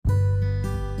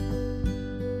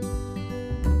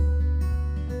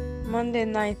Monday,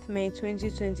 9th May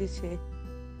 2022.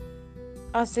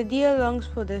 As the deer longs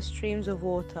for the streams of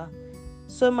water,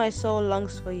 so my soul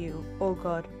longs for you, O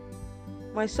God.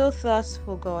 My soul thirsts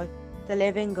for God, the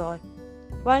living God.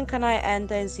 When can I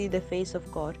enter and see the face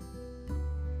of God?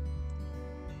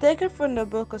 Taken from the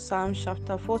book of Psalms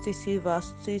chapter 42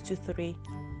 verse 2 to 3.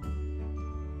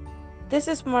 This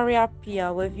is Maria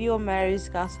Pia with you on Mary's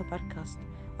Gospel Podcast.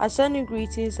 I send you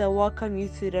greetings and welcome you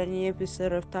to the new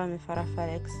episode of Time with Father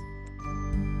Felix.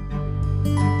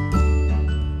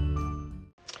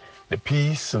 The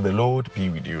peace of the Lord be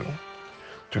with you.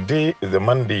 Today is the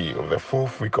Monday of the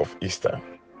fourth week of Easter.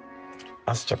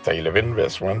 Acts chapter 11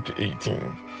 verse 1 to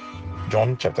 18.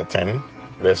 John chapter 10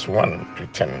 verse 1 to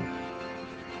 10.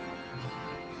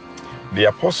 The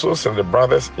apostles and the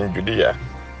brothers in Judea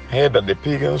heard that the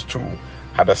pagans too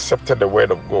had accepted the word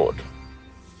of God.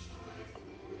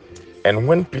 And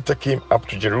when Peter came up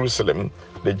to Jerusalem,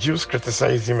 the Jews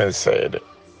criticized him and said,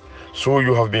 "So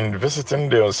you have been visiting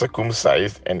the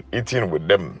uncircumcised and eating with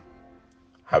them,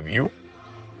 have you?"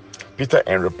 Peter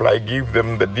in reply gave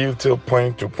them the detailed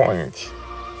point to point.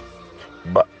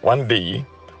 But one day,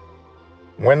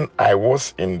 when I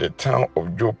was in the town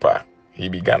of Joppa, he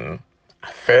began,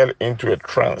 I fell into a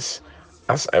trance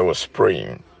as I was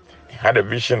praying. I had a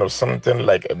vision of something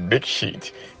like a big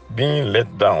sheet being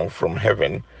let down from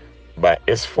heaven by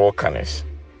its four corners.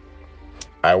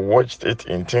 I watched it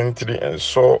intently and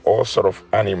saw all sorts of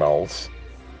animals,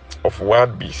 of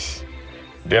wild beasts.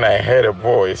 Then I heard a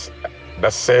voice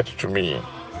that said to me,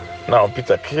 "Now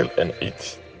Peter, kill and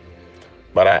eat."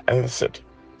 But I answered,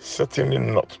 "Certainly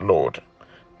not, Lord.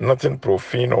 Nothing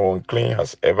profane or unclean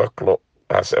has ever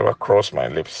crossed my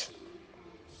lips.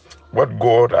 What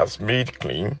God has made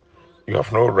clean, you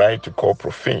have no right to call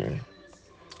profane."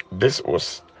 This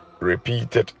was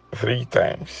repeated 3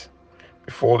 times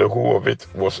before the whole of it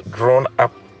was drawn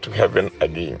up to heaven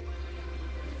again.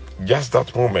 Just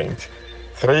that moment,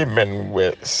 3 men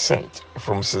were sent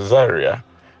from Caesarea,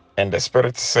 and the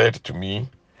Spirit said to me,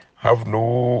 "Have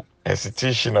no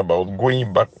hesitation about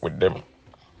going back with them."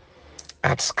 I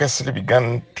had scarcely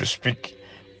begun to speak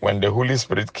when the Holy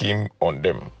Spirit came on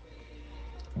them.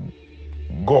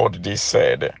 God, they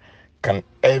said, can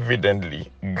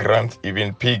evidently grant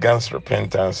even pagans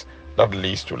repentance that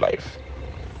leads to life.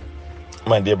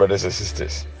 My dear brothers and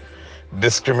sisters,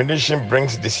 discrimination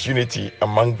brings disunity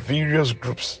among various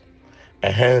groups,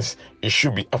 and hence it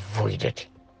should be avoided.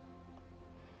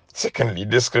 Secondly,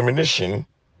 discrimination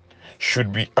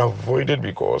should be avoided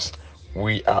because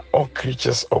we are all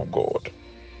creatures of God.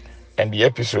 And the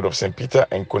episode of St. Peter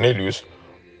and Cornelius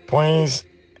points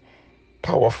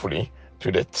powerfully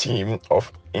to the theme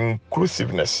of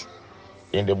inclusiveness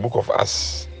in the book of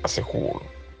Acts as a whole.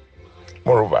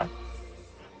 Moreover,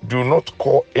 do not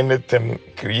call anything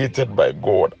created by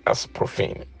God as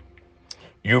profane.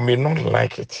 You may not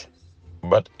like it,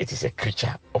 but it is a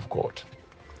creature of God.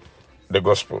 The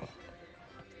Gospel.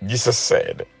 Jesus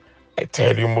said, "I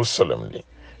tell you most solemnly,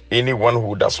 anyone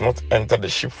who does not enter the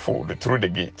sheepfold through the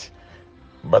gate,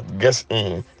 but gets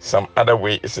in some other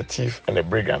way is a thief and a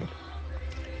brigand.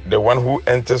 The one who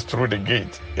enters through the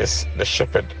gate is the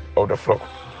shepherd of the flock,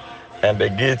 and the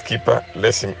gatekeeper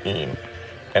lets him in,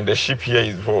 and the sheep hear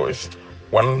his voice.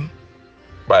 One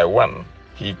by one,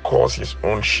 he calls his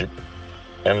own sheep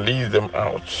and leads them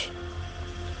out.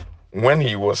 When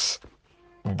he has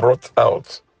brought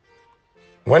out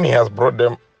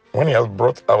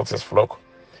his flock,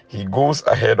 he goes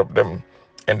ahead of them,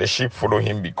 and the sheep follow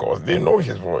him because they know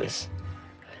his voice.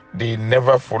 They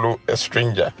never follow a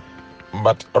stranger,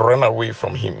 but run away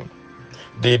from him.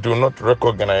 They do not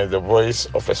recognize the voice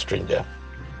of a stranger."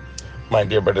 My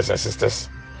dear brothers and sisters,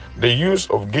 the use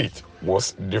of gate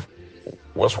was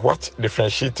what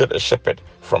differentiated a shepherd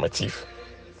from a thief.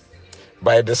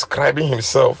 By describing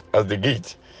himself as the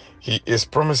gate, he is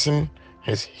promising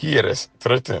his hearers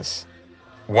 3 things.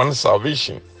 1,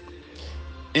 salvation.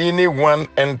 Anyone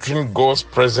entering God's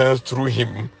presence through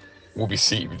him will be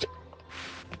saved.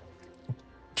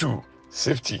 2,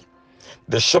 safety.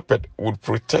 The shepherd would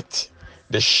protect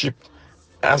the sheep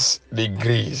as they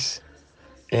graze.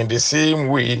 In the same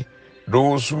way,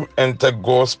 those who enter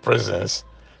God's presence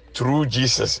through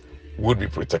Jesus would be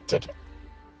protected.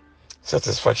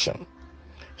 Satisfaction.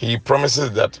 He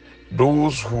promises that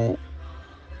those who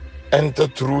enter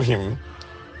through him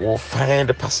will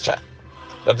find pasture,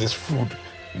 that is food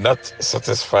that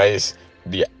satisfies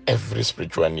their every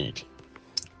spiritual need.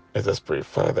 Let us pray.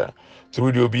 Father,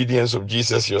 through the obedience of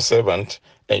Jesus, your servant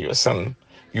and your Son,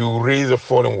 you raise the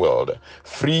fallen world,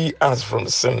 free us from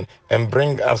sin, and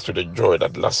bring us to the joy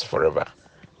that lasts forever.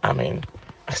 Amen.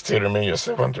 I still remain your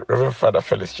servant, Reverend Father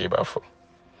Felix Chebafo.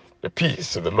 The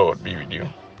peace of the Lord be with you.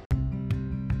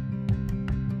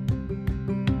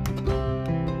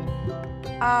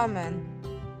 Amen.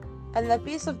 And the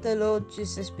peace of the Lord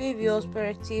Jesus be with your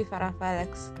spirit too, Father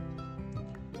Felix.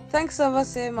 Thanks ever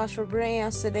so much for bringing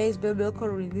us today's biblical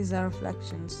readings and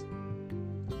reflections.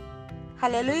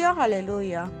 Hallelujah,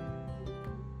 hallelujah.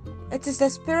 It is the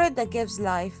Spirit that gives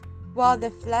life, while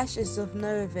the flesh is of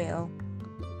no avail.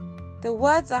 The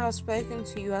words I have spoken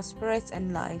to you are spirit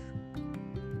and life.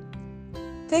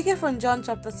 Taken from John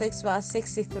chapter 6, verse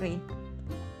 63.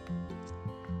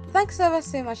 Thanks ever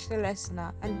so much to the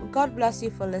listener, and God bless you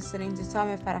for listening to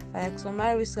Time with Father Felix on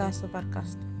Mary's Gospel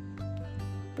Podcast.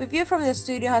 With you from the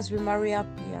studio has been Maria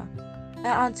Pia, and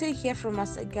until you hear from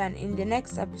us again in the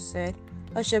next episode,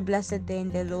 wish a blessed day in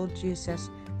the Lord Jesus,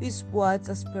 whose words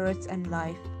are spirit and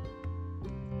life.